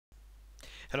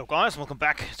Hello guys, welcome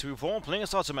back to Reform playing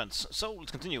as Ottomans. So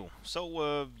let's continue.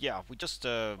 So yeah, we just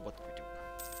what did we do?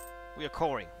 We are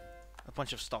coring a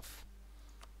bunch of stuff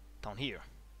down here.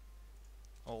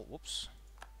 Oh, whoops.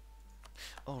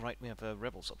 Oh right, we have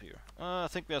rebels up here. I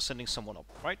think we are sending someone up,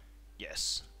 right?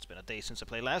 Yes. It's been a day since I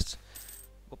played last.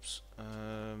 Whoops.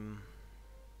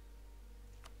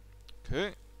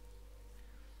 Okay.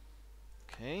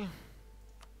 Okay.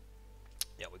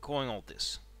 Yeah, we're coring all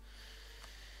this.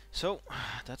 So,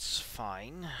 that's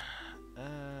fine.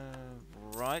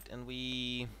 Right, and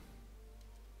we...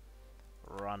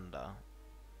 Randa.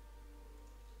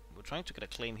 We're trying to get a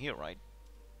claim here, right?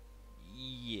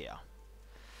 Yeah.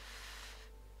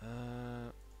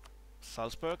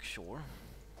 Salzburg, sure.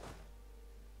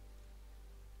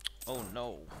 Oh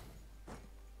no.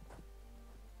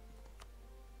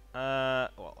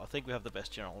 Well, I think we have the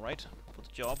best general, right? For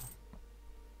the job.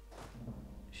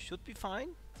 Should be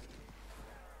fine.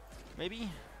 Maybe?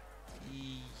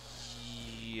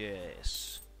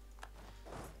 Yes.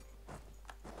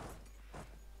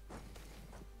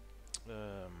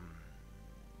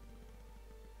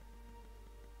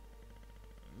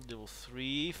 Level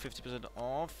 3, 50%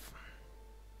 off.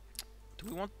 Do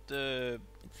we want the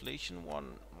inflation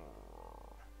one?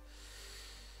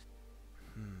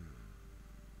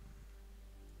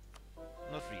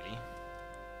 Not really.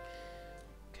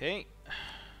 Okay.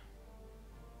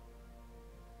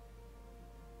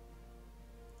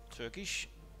 Turkish.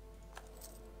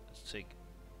 Let's take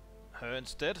her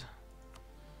instead.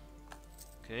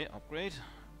 Okay, upgrade.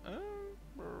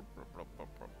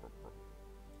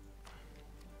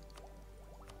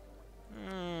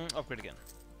 Upgrade again.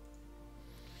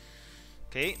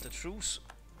 Okay, the truce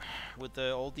with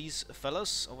all these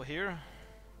fellas over here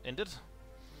ended.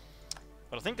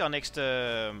 But I think our next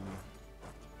war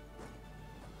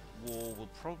will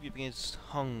probably be against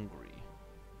Hungary.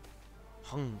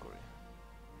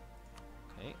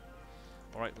 Okay.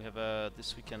 Alright, we have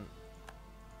this we can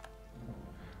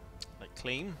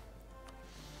claim.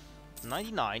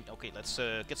 99. Okay, let's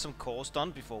get some cores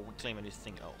done before we claim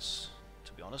anything else,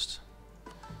 to be honest.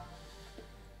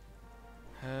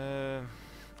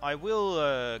 I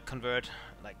will convert,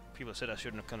 like people said I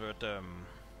shouldn't convert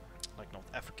like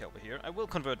North Africa over here. I will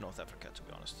convert North Africa, to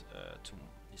be honest, to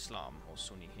Islam or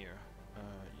Sunni here.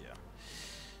 Yeah.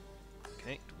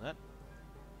 Okay, do that.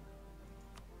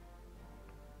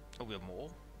 Oh, we have more?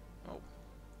 Oh.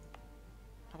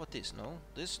 How about this? No?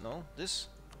 This? No? This?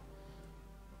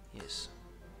 Yes.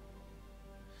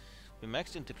 We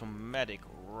maxed in diplomatic.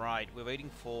 Right, we're waiting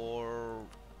for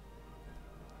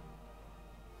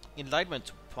enlightenment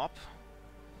to pop.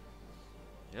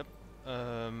 Yep.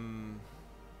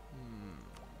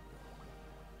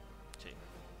 Okay.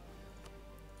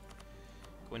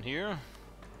 Go in here.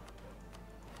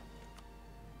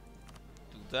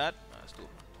 Do that. Let's do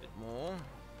a bit more.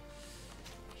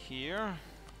 Here.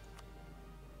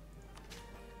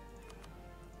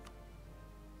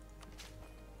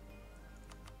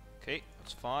 Okay,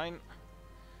 that's fine.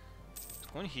 Let's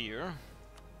go in here.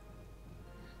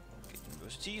 Okay,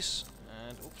 universities,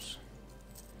 and oops.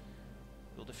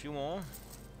 Build a few more.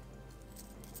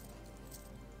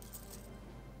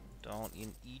 Down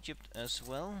in Egypt as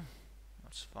well.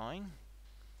 That's fine.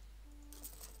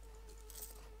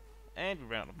 And we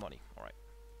ran out of money. Alright.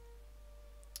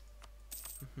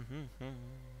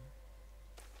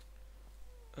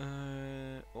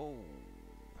 Oh.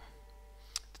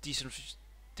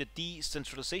 The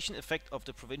decentralization effect of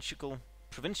the provincial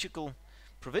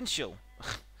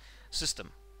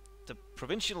system. The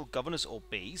provincial governors or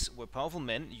beys were powerful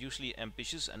men, usually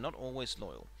ambitious and not always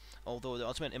loyal. Although the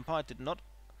Ottoman Empire did not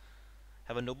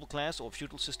have a noble class or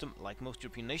feudal system like most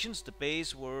European nations, the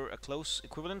beys were a close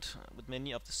equivalent with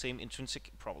many of the same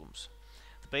intrinsic problems.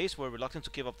 The beys were reluctant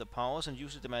to give up their powers and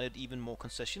usually demanded even more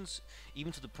concessions,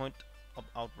 even to the point of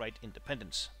outright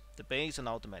independence. The beys are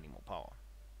now demanding more power.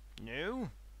 No.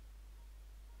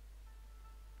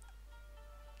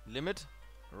 Limit.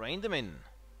 Rein them in.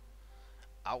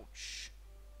 Ouch.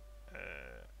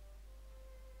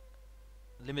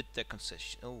 Limit their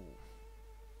concession. Oh.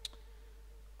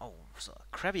 Oh, so a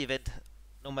crappy event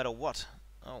no matter what.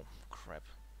 Oh, crap.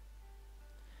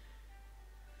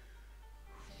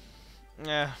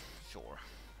 Yeah, sure.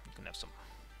 You can have some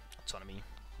autonomy.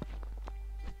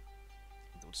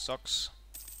 Though it sucks.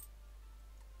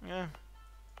 Yeah.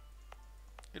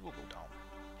 It will go down.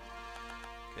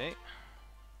 Okay.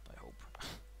 I hope.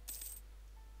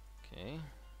 Okay.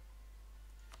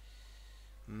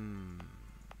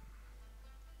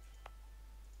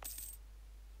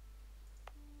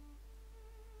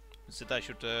 Instead I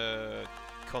should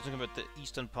concentrate the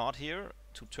eastern part here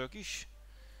to Turkish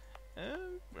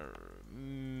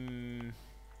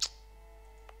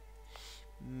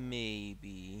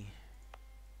Maybe.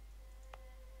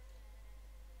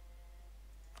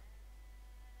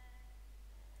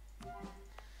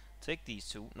 Take these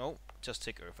two. No, just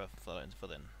take Urfa for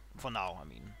then. For now, I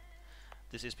mean.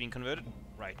 This is being converted?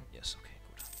 Right, yes, okay,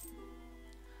 good.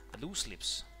 The loose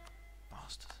lips.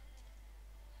 Bastard.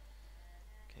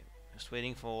 Okay, just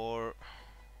waiting for...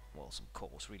 well, some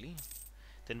cores, really.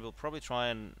 Then we'll probably try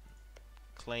and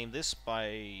claim this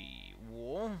by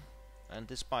war, and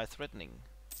this by threatening.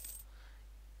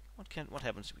 What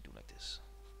happens if we do like this?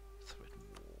 Threaten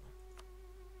war.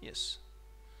 Yes.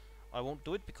 I won't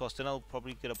do it because then I'll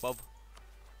probably get above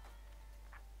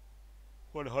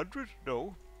 100?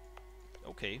 No.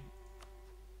 Okay.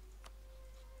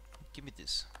 Give me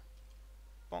this.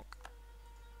 Bonk.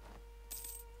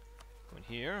 Go in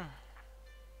here.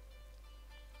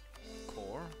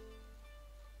 Core.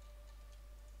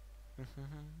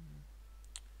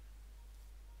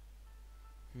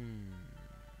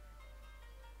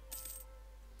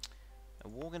 A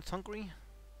war against Hungary?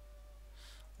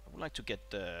 I would like to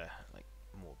get like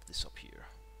more of this up here.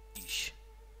 Ish.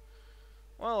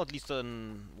 Well, at least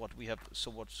what we have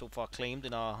so far claimed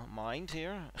in our mind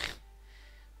here.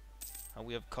 How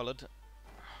we have colored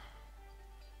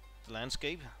the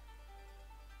landscape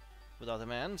with our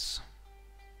demands.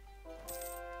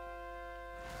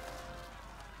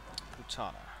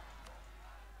 Utana.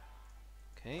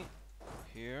 Okay,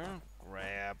 here,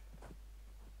 grab.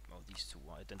 Oh, these two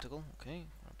are identical. Okay,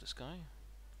 grab this guy.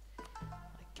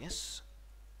 I guess.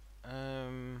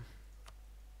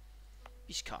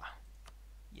 Bishka.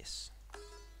 Yes.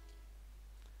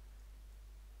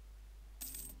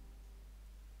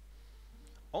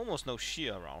 Almost no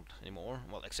Shia around anymore.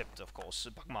 Well, except of course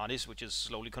Baghmanis, which is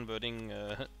slowly converting,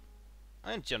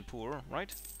 and Janpur,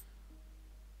 right?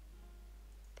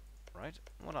 Right?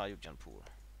 What are you, Janpur?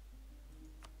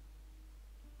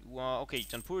 You are okay.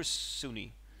 Janpur is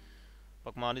Sunni.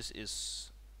 Baghmanis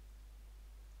is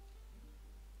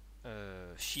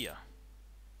Shia,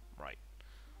 right?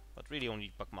 But really,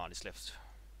 only Baghmanis left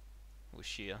with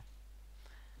Shia.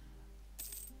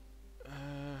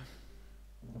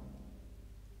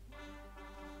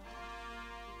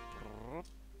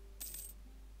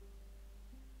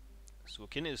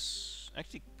 Suakin is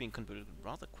actually being converted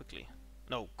rather quickly.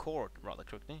 No, cored rather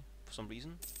quickly for some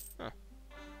reason. Huh.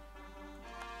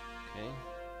 Okay,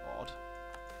 odd.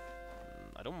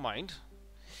 I don't mind.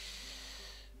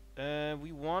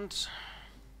 We want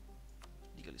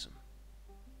legalism.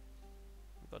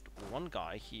 We got one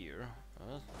guy here.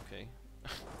 Okay.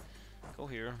 Go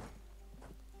here.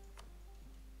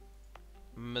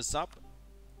 Mazap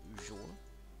jour.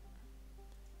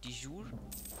 Du jour.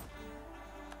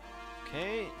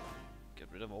 Okay. Get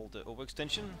rid of all the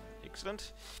overextension.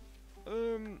 Excellent.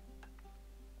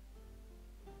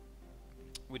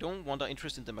 We don't want our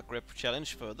interest in the Maghreb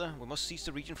challenge further. We must seize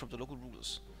the region from the local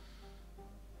rulers.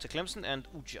 Teclemsen and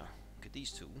Uja. Okay,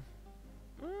 these two.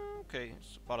 Okay,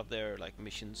 it's part of their like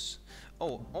missions.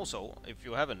 Oh, also, if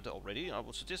you haven't already, I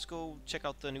would suggest go check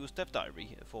out the new step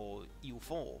diary for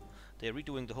EU4. They're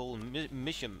redoing the whole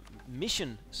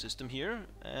mission system here,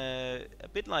 a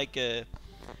bit like the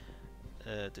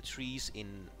trees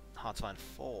in Heartland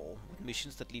 4, with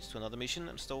missions that leads to another mission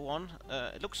and so on.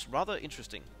 It looks rather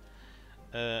interesting.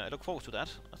 I look forward to that.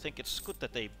 I think it's good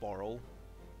that they borrow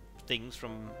things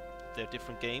from their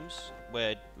different games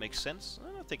where it makes sense.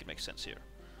 I think it makes sense here.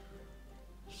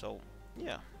 So,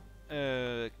 yeah.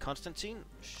 Constantine?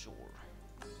 Sure.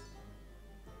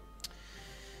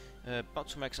 About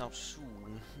to max out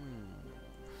soon.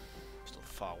 Still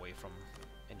far away from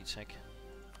any tech.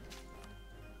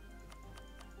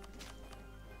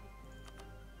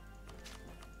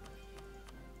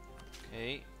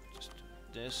 Okay, just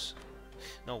do this.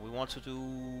 No, we want to do...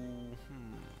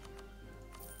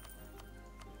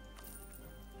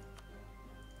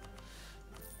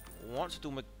 We want to do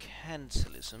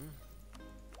mercantilism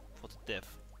for the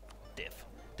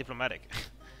diplomatic.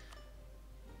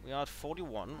 We are at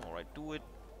 41. Alright, do it.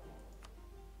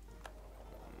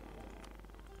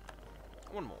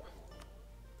 One more.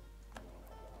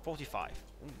 45.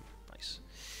 Ooh, nice.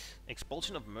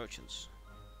 Expulsion of merchants.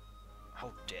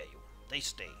 How dare you? They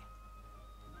stay.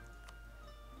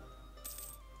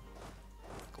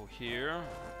 Go here.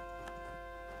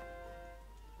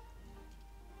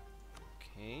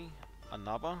 Okay.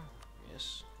 Anaba.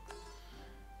 Yes.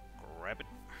 Grab it.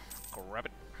 Grab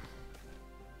it.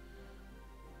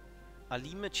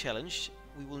 Alime challenge.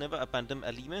 We will never abandon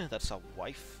Alime. That's our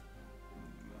wife.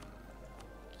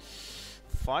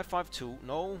 552.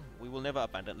 No, we will never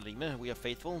abandon Alime. We are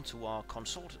faithful to our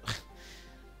consort.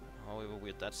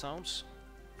 that sounds.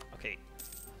 Okay.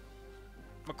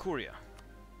 Makuria.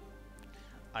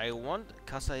 I want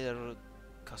Casa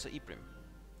Ibrim.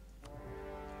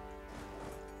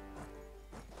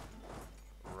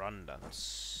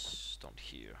 Randans. Don't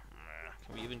hear.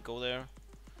 Can we even go there?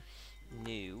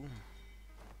 No.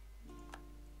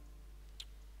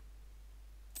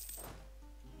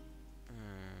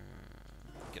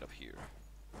 Get up here.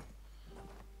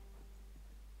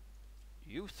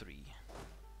 You three.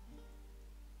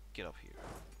 Get up here.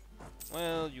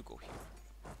 Well, you go here.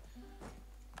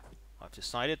 I've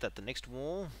decided that the next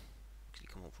war, actually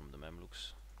come home from the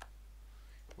Mamluks,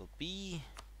 will be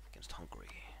against Hungary.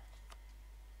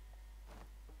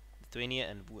 Lithuania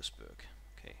and Würzburg.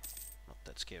 Okay, not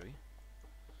that scary.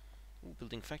 Ooh,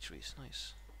 building factories,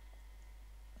 nice.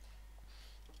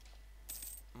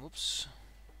 Whoops.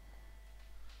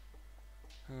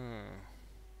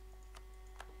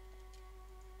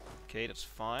 Okay, that's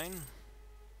fine.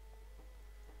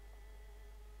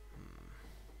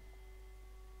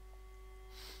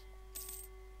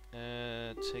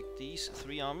 Take these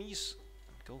 3 armies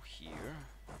and go here.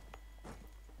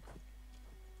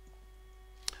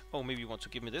 Oh, maybe you want to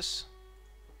give me this?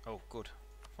 Oh, good.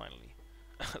 Finally.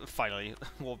 Finally.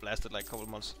 War lasted like a couple of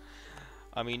months.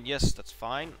 I mean, yes, that's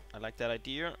fine. I like that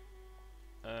idea.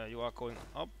 You are going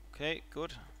up. Okay,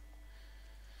 good.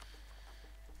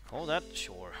 Call that?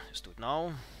 Sure. Let's do it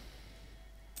now.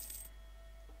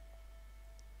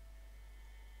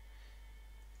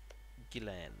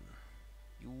 Gilan.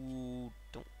 You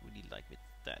don't really like me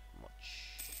that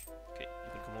much. Okay,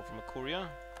 you can come over from Makuria.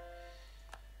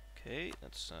 Okay,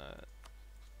 let's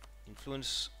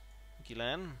influence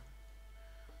Gilan.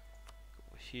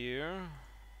 Go here.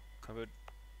 Convert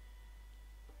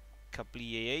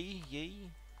Kablier. Yay.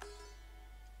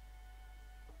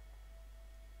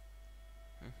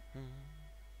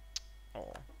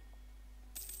 Oh.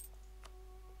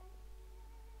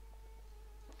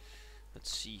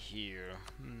 Let's see here.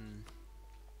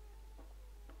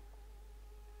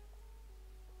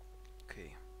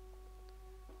 Okay.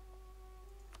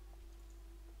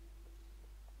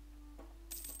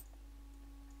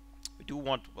 We do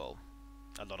want, well,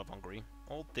 a lot of Hungary.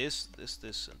 All this, this,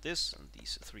 and this, and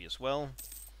these 3 as well.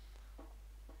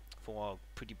 For our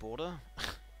pretty border.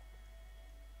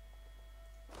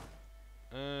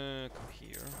 Come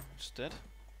here instead.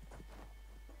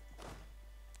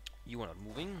 You are not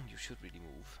moving. You should really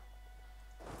move.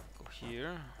 Go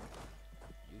here.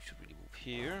 You should really move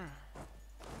here.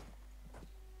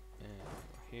 Go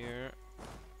here.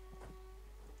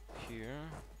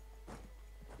 Here.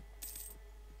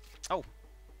 Oh,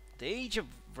 the Age of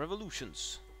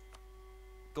Revolutions.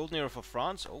 Golden Era for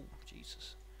France. Oh,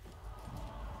 Jesus.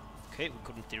 Okay, we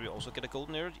could in theory also get a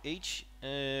Golden Era Age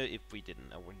if we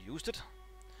didn't already used it.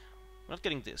 We're not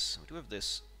getting this. We do have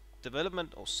this.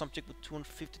 Development or subject with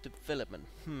 250 development.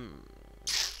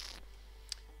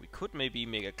 We could maybe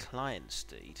make a client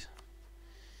state.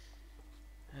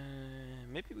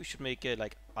 Maybe we should make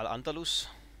like Al-Andalus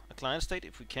a client state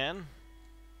if we can.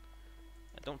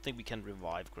 I don't think we can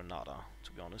revive Granada,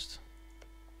 to be honest.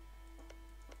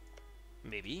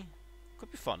 Maybe.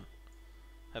 Could be fun.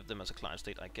 Have them as a client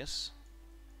state, I guess.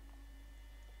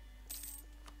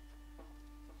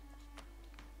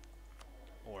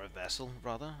 Or a vassal,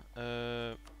 rather.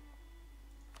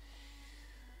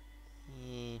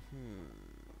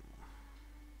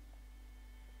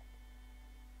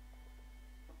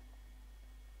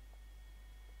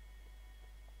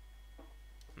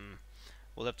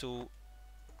 We'll have to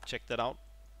check that out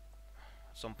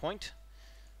at some point.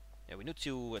 Yeah, we need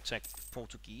to attack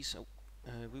Portuguese. Oh,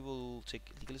 we will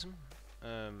take legalism.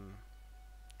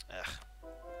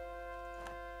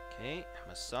 Okay,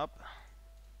 mess up.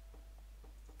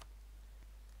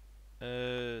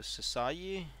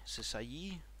 Cesaye.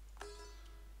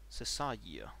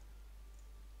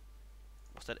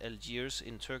 Was that Algiers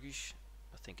in Turkish?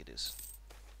 I think it is.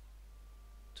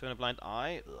 Turn a blind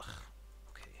eye. Ugh.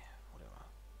 Okay, whatever.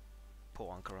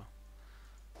 Poor Ankara.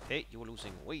 Okay, you were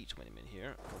losing way too many men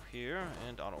here. Go here,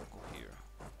 and I don't go here.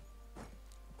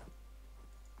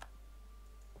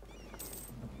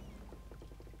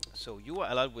 So you are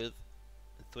allied with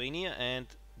Lithuania and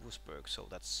Würzburg, so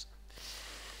that's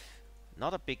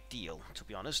not a big deal, to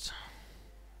be honest.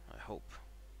 I hope.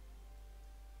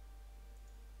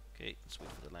 Okay, let's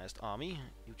wait for the last army.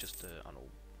 You just, I don't know,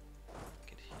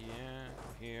 get here,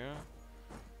 go here.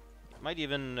 It might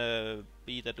even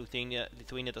be that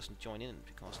Lithuania doesn't join in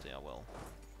because they are, well,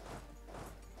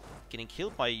 getting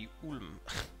killed by Ulm.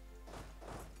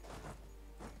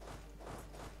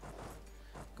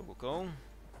 Go, go, go.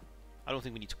 I don't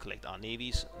think we need to collect our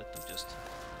navies. Let them just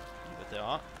leave it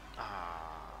there.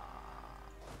 Ah.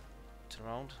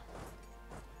 around.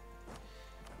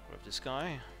 Grab this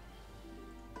guy.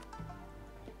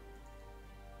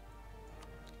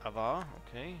 Avar,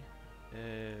 okay.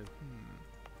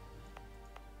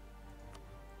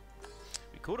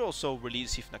 We could also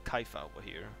release Hifna Kaifa over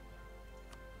here.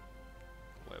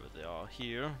 Wherever they are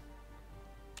here.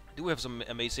 Do have some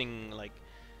amazing like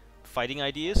fighting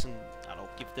ideas, and I don't know,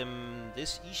 give them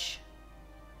this-ish.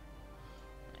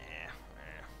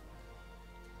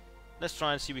 Let's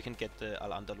try and see if we can get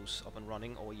Al-Andalus up and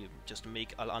running, or you just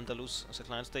make Al-Andalus as a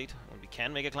client state. When we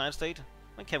can make a client state.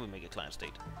 When can we make a client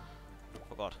state?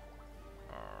 Forgot.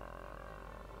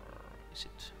 Is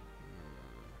it?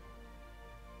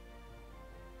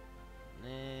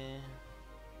 Nah.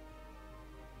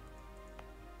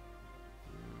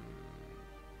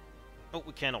 Oh,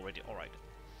 we can already. Alright.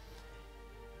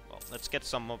 Well, let's get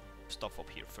some stuff up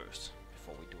here first,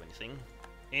 before we do anything.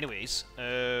 Anyways,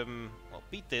 well,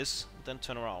 beat this, then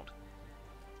turn around.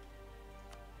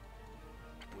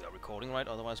 We are recording, right?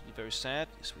 Otherwise we'll be very sad.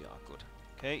 Yes, we are. Good.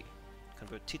 Okay.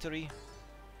 Convert Titari.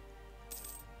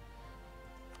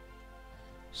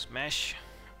 Smash.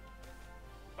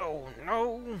 Oh,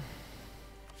 no!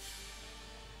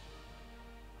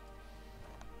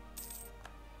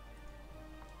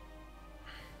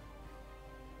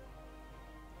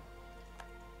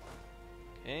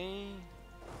 Okay.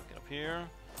 Get up here.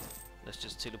 Let's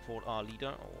just teleport our leader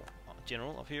or our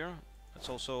general up here. Let's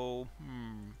also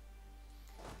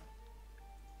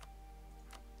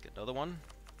get another one.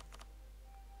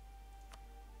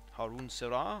 Harun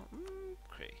Serra.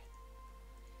 Okay.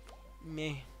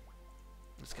 Meh.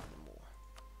 Let's get one more.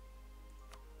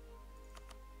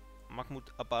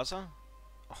 Mahmoud Abbasa.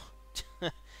 Oh.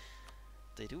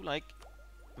 They do like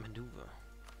maneuver.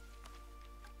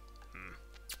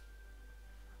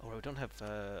 Oh, we don't have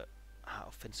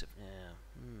offensive. Yeah.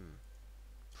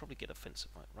 Probably get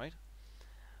offensive, right?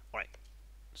 Alright.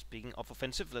 Speaking of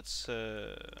offensive, let's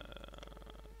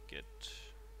get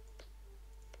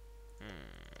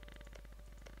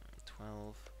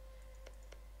 12,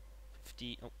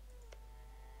 50. Oh.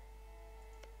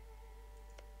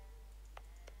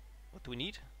 What do we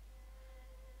need?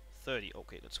 30.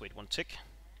 Okay, let's wait one tick.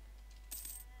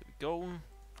 Here we go.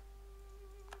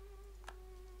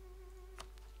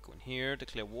 Go in here,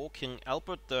 declare war. King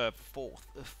Albert the Fourth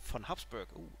von Habsburg.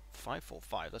 Ooh,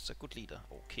 545. That's a good leader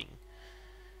or king.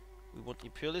 We want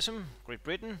imperialism. Great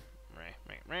Britain.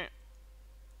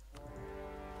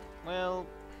 Well,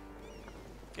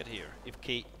 get here.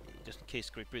 Just in case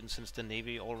Great Britain sends the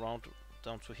navy all around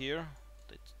down to here,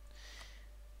 they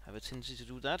have a tendency to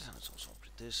do that. Let's also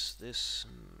upgrade this, this.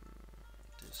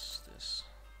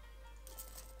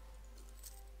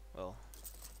 Well,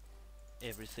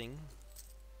 everything.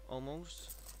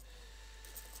 Almost.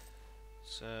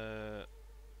 So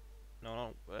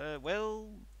no. Well,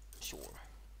 sure.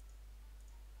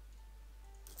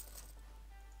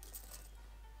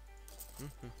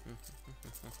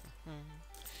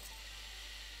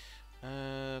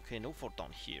 Okay, no fort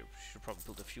down here. Should probably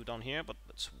build a few down here, but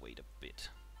let's wait a bit.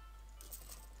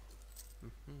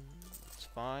 It's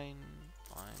fine.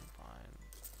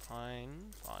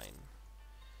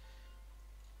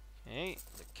 Okay,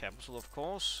 the capital, of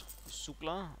course.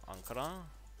 Sukla, Ankara,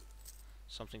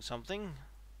 something.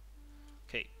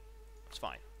 Okay, it's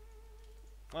fine.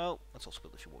 Well, let's also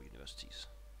build a few more universities.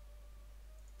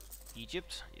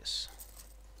 Egypt, yes.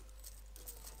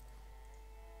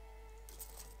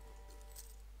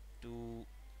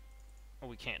 Oh,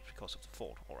 we can't because of the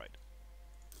fort. Alright.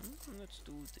 Let's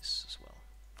do this as well.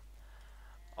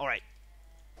 Alright.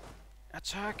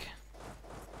 Attack!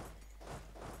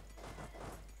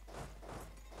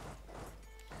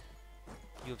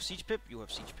 You have siege pip,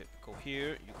 Go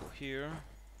here, you go here.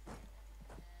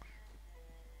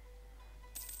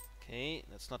 Okay,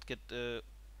 let's not get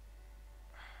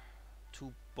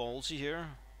too ballsy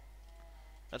here.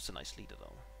 That's a nice leader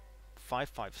though.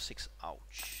 556,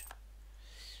 ouch.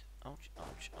 Ouch.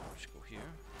 Go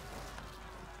here.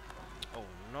 Oh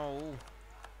no.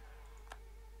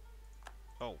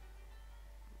 Oh.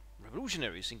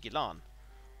 Revolutionaries in Gilan.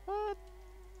 What?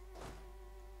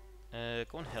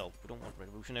 Go and help. We don't want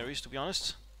revolutionaries, to be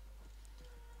honest.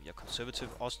 We are conservative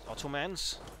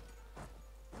Ottomans.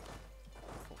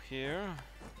 Go here.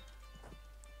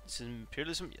 It's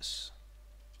imperialism, yes.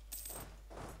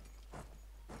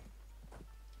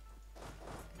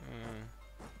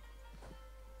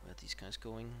 Where are these guys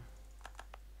going?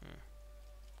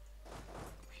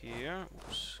 Go here.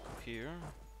 Oops. Go here.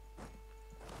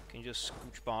 Can you just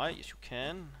scooch by? Yes, you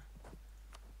can.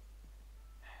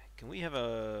 Can we have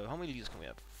a... How many leaders can we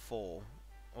have? 4.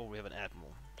 Oh, we have an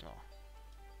admiral. Oh.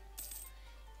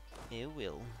 It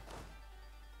will.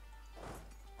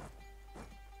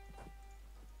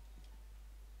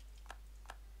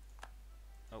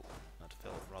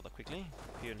 quickly.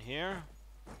 Here and here.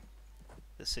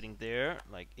 They're sitting there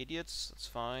like idiots. That's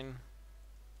fine.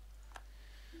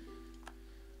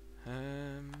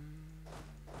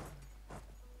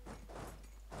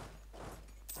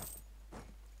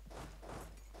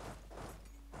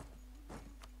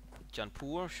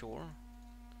 Janpur, sure.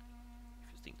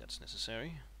 If you think that's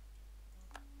necessary.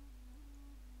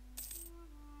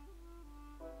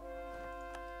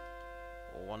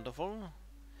 Oh, wonderful.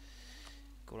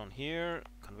 Go down here,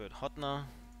 convert Hotna.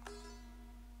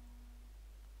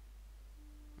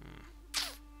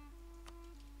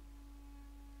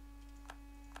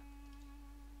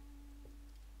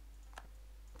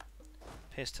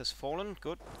 Pest has fallen,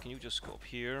 good. Can you just go up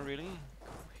here, really?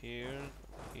 Go here,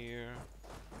 here.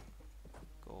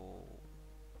 Go.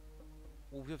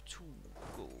 Oh, we have two.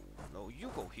 Go. No,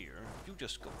 you go here. You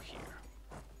just go here.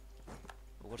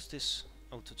 Oh, what's this?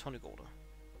 Oh, Teutonic Order.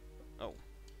 Oh.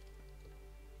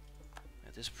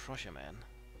 Yeah, this Prussia man.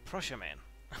 Prussia man.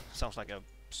 Sounds like a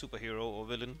superhero or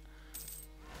villain.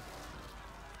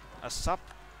 A sub.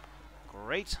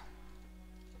 Great.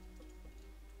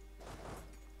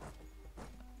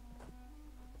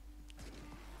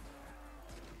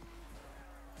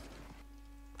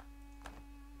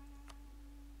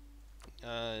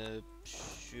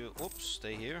 Sure. Oops,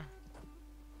 stay here.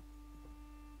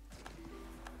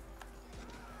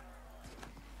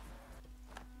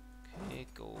 Okay,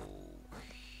 go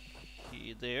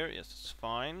here, there. Yes, it's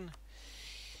fine.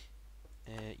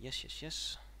 Yes, yes,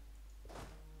 yes.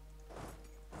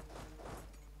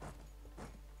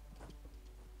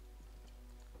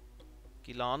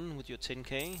 Gilan with your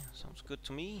 10k. Sounds good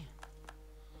to me.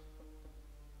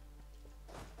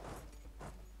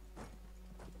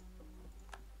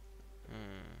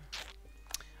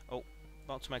 Oh,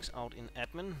 about to max out in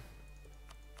admin.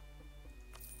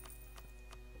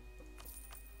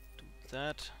 Do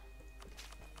that.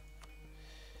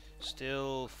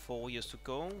 Still 4 years to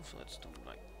go, so let's do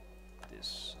like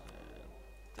this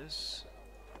and this.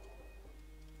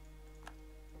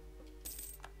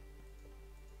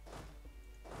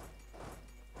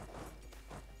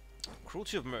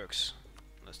 Cruelty of Mercs.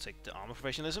 Let's take the armor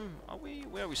professionalism. Are we?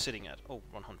 Where are we sitting at? Oh,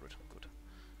 100. Good.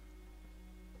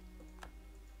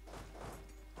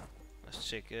 Let's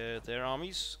check their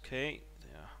armies. Okay,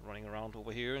 they're running around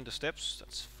over here in the steppes.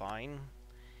 That's fine.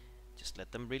 Just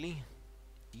let them really.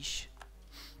 Eesh.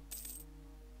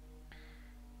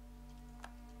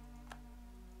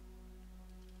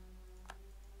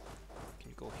 Can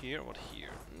you go here? What here?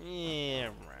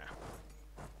 Yeah.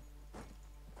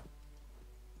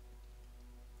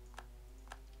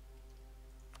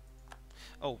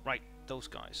 Oh, right, those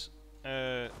guys.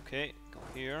 Okay, go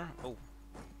here. Oh.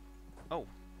 Oh,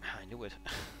 I knew it.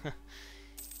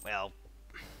 Well.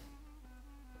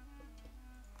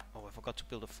 Oh, I forgot to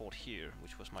build a fort here,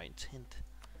 which was my intent.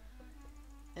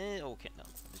 Okay, no,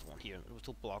 this one here. It will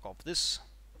still block off this.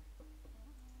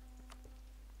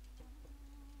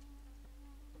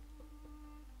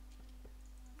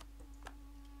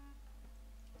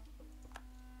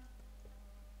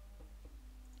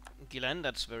 Gilan,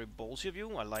 that's very ballsy of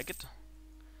you. I like it.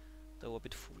 Though a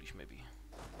bit foolish, maybe.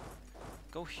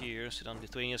 Go here, sit on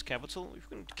Lithuania's capital. If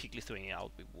we can kick Lithuania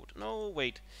out, we would. No,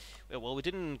 wait. Well, we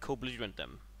didn't co-belligerent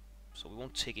them. So we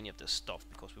won't take any of their stuff,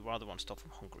 because we rather want stuff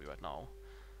from Hungary right now.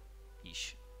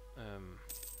 Yeesh.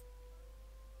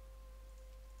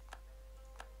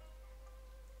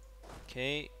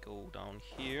 Okay, go down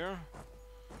here.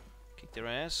 Kick their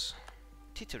ass.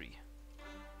 Tittery.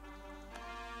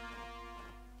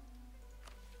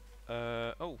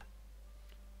 Oh.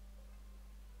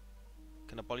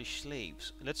 Can abolish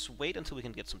slaves. Let's wait until we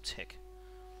can get some tech.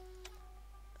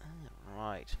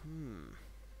 Right.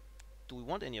 Do we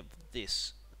want any of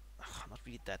this? Ugh, not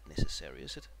really that necessary,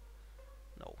 is it?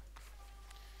 No.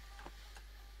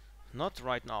 Not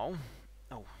right now.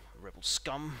 Oh, rebel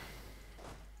scum.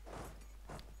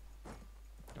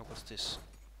 Oh, what's this?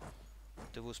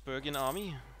 The Wolfsburgian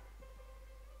army.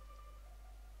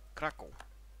 Cradle.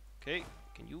 Okay.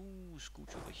 Can you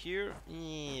scooch over here?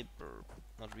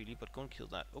 Not really, but go and kill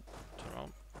that. Oh, turn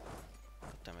around.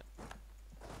 God damn it.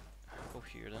 Go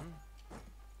here then.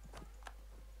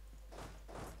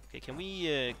 Okay, can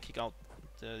we kick out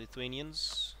the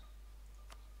Lithuanians?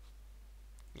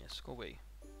 Yes, go away.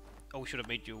 Oh, we should have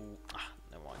made you... Ah,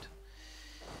 never mind.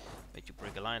 Made you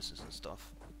break alliances and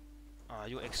stuff. Ah,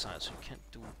 you're exiled, so you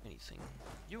can't do anything.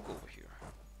 You go over here.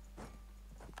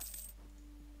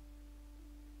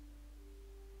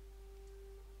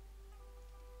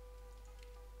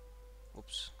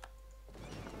 Oops.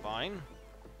 Fine.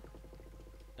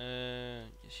 Yes,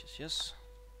 yes, yes.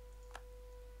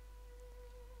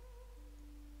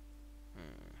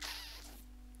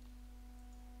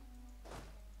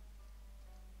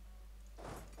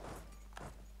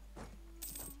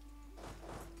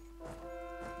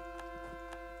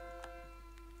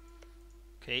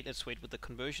 Okay, let's wait with the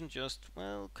conversion. Just,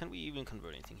 well, can we even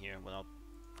convert anything here without...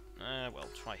 well,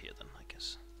 try here then, I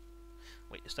guess.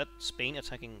 Wait, is that Spain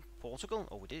attacking Portugal?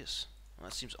 Oh, it is. Well,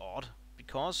 that seems odd.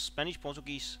 Because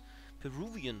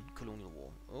Spanish-Portuguese-Peruvian colonial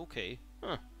war. Okay.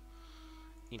 Huh.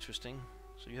 Interesting.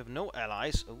 So you have no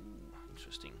allies. Oh,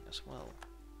 interesting as well.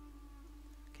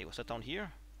 Okay, was that down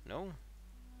here? No?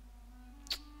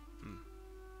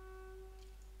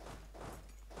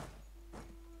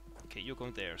 Okay, you're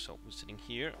going there, so we're sitting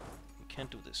here. We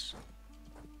can't do this.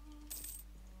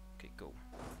 Okay, go.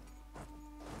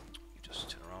 You just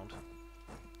turn around.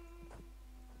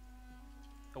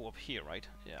 Oh, up here, right?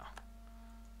 Yeah.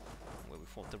 Where we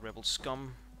fought the rebel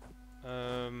scum.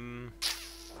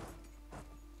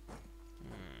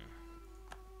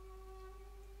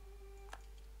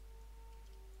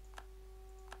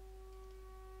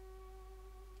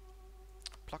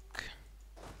 Pluck.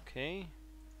 Okay.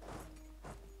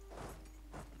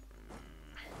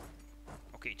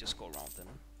 Okay, just go around then.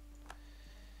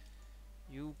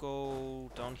 You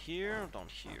go down here, down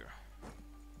here.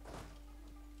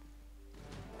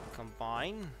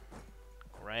 Combine.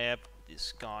 Grab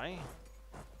this guy.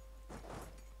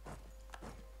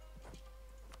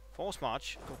 Force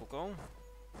march. Go, go, go.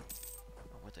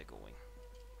 Oh, where they going?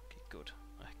 Okay, good.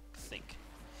 I think.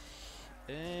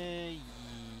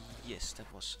 Yes,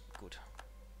 that was good.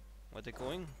 Where they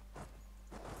going?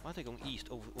 Why are they going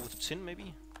east? Over to Tin,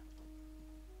 maybe?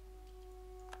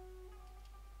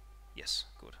 Yes,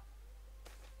 good.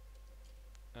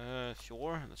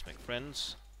 Sure, let's make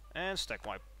friends. And stack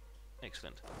wipe.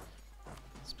 Excellent.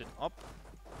 Split up.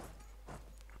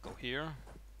 Go here.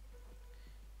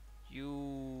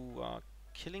 You are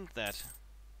killing that.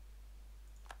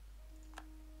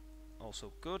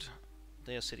 Also good.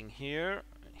 They are sitting here,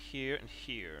 here, and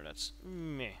here. That's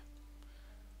meh.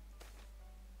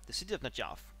 The city of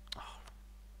Najaf. Oh.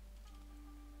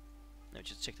 Now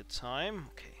just check the time.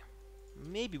 Okay.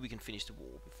 Maybe we can finish the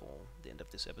war before the end of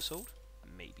this episode.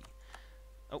 Maybe.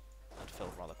 Oh, that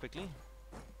fell rather quickly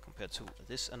compared to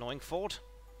this annoying fort.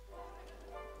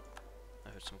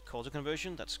 I heard some culture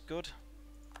conversion. That's good.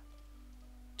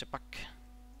 Chapak.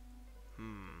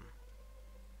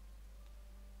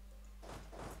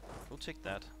 We'll take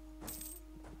that.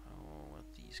 Oh, where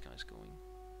are these guys going?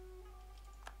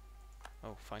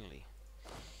 Oh, finally.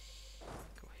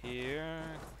 Go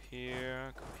here, go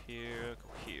here, go here, go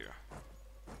here.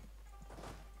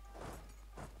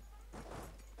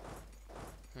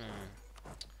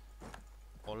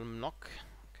 Olmnock.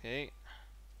 Okay.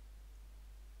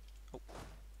 Oh.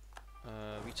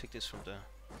 We take this from the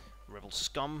rebel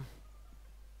scum.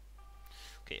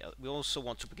 Okay, we also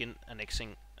want to begin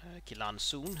annexing Gilan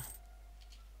soon.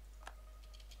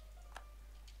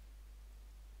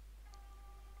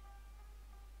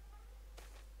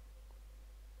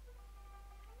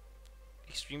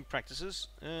 Extreme practices.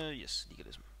 Yes,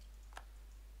 legalism.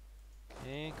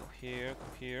 Okay, go here, go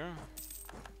here.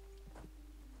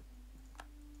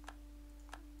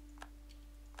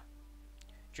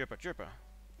 Chirpa, chirpa.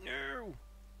 No!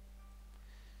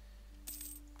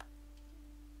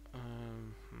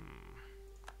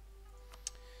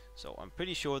 So I'm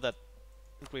pretty sure that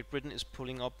Great Britain is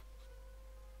pulling up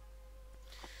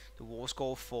the war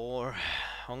score for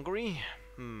Hungary.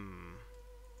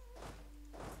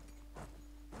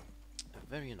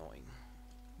 Very annoying.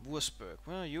 Wurzburg,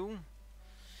 where are you?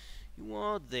 You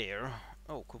are there.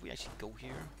 Oh, could we actually go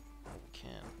here? Oh, we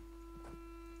can.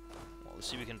 Well, let's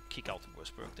see if we can kick out the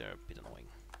Wurzburg. They're a bit annoying.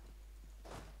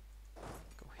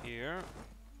 Go here.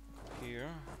 Go here.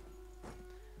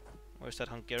 Where's that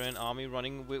Hungarian army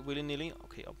running willy-nilly?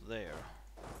 Okay, up there.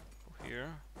 Go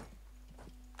here.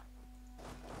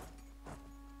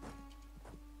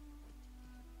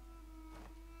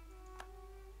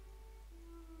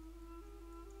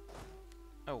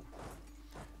 Oh.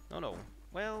 No.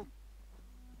 Well,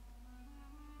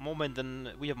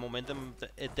 we have momentum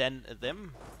than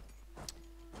them.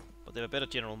 But they're a better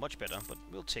general, much better, but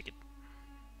we'll take it.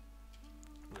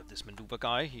 We have this maneuver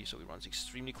guy, so he runs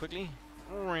extremely quickly.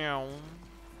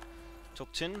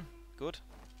 Took tin, good.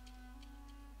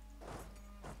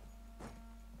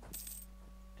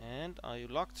 And are you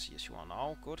locked? Yes, you are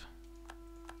now, good.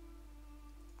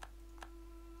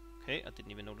 Okay, I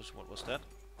didn't even notice what was that.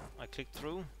 I clicked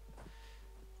through.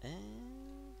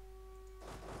 And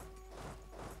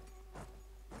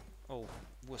oh,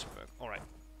 Wurzburg. Alright.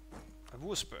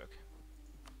 Wurzburg.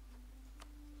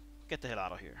 Get the hell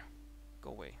out of here.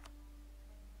 Go away.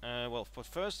 Well, but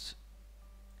first...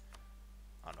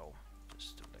 Oh no,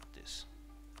 just do it like this.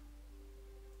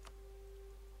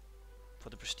 For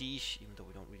the prestige, even though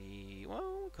we don't really...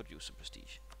 Well, we could use some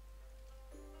prestige.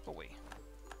 Go away.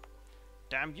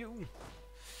 Damn you!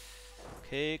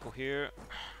 Okay, go here.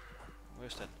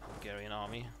 Where's that Hungarian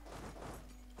army?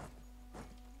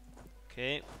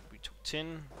 Okay, we took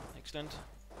 10. Excellent.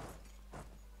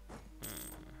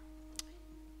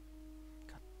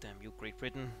 God damn you, Great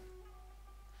Britain.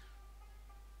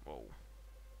 Whoa.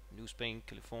 New Spain,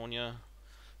 California,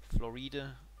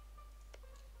 Florida,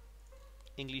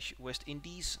 English West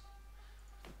Indies.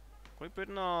 Great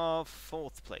Britain are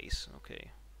 4th place.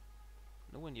 Okay.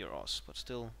 Nowhere near us, but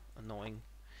still annoying.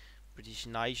 British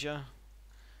Niger.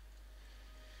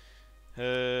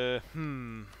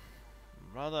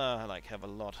 Rather like have a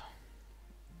lot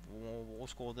more war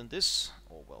score than this,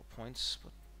 or well points,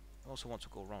 but I also want to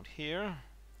go around here.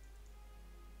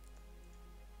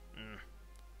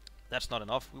 That's not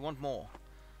enough. We want more.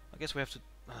 I guess we have to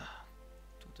do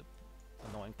the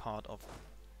annoying part of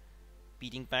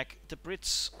beating back the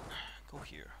Brits. Go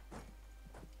here.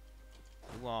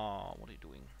 You are... what are you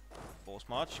doing? Force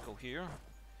march. Go here.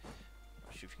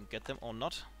 Not sure if you can get them or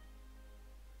not.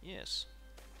 Yes.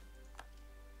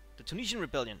 The Tunisian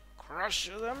rebellion. Crush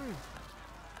them!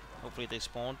 Hopefully they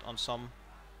spawned on some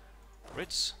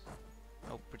Brits.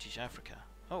 Oh, British Africa.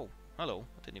 Oh, hello.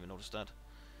 I didn't even notice that.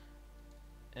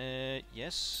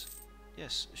 Yes.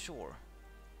 Yes, sure.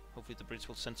 Hopefully the Brits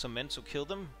will send some men to kill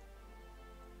them.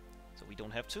 So we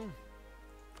don't have to.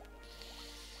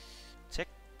 Tech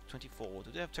 24.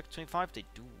 Do they have Tech 25? They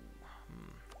do.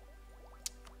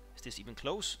 Is this even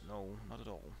close? No, not at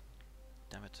all.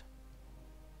 Damn it.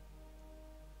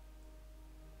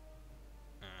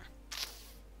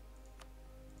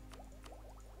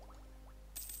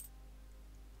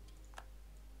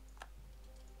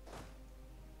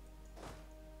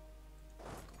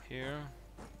 Here.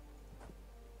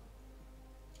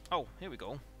 Oh, here we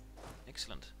go.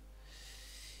 Excellent.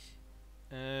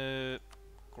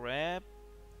 Grab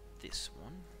this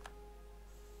one.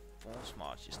 Force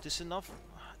march. Is this enough?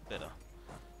 Better.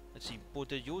 Let's see.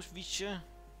 Bodejovice.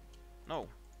 No.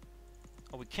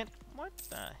 Oh, we can't. What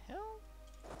the hell?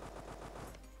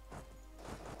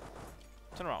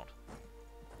 Turn around.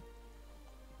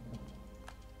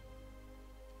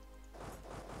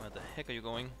 Where the heck are you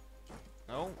going?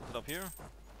 No, is it up here?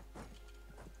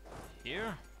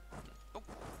 Here? Oh.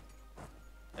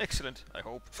 Excellent, I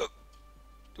hope.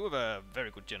 Do have a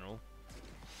very good general.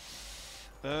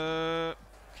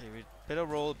 Okay, we better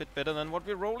roll a bit better than what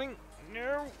we're rolling.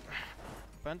 No!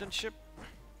 Abandon ship.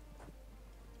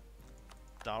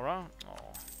 Dara.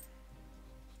 Oh.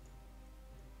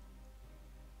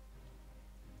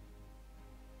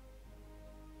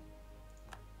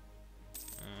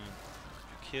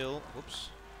 Kill. Oops.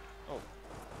 Oh.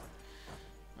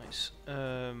 Nice.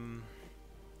 Okay,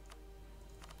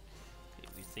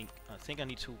 I think I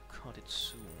need to cut it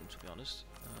soon, to be honest.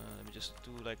 Let me just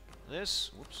do like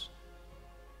this. Whoops.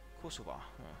 Kosovo.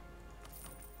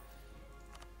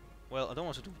 Well, I don't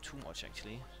want to do too much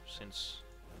actually, since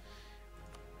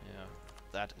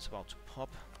that is about to pop.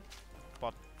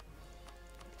 But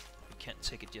we can't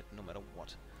take it yet, no matter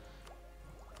what.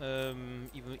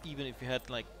 Even if we had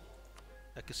like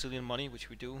a gazillion money, which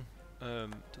we do. Do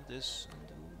this and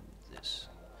do this.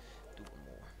 Do one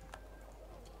more.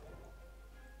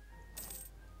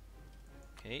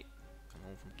 Okay, come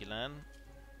home from Gilan.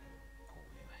 Oh,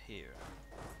 we're here.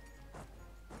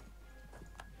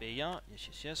 Beja,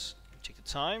 yes. Take the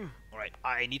time. Alright,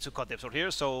 I need to cut the episode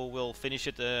here, so we'll finish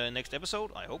it next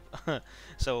episode, I hope.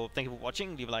 So, thank you for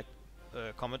watching. Leave a like,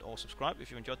 comment, or subscribe if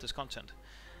you enjoyed this content.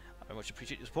 I very much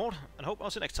appreciate your support, and hope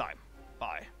I'll see you next time.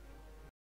 Bye.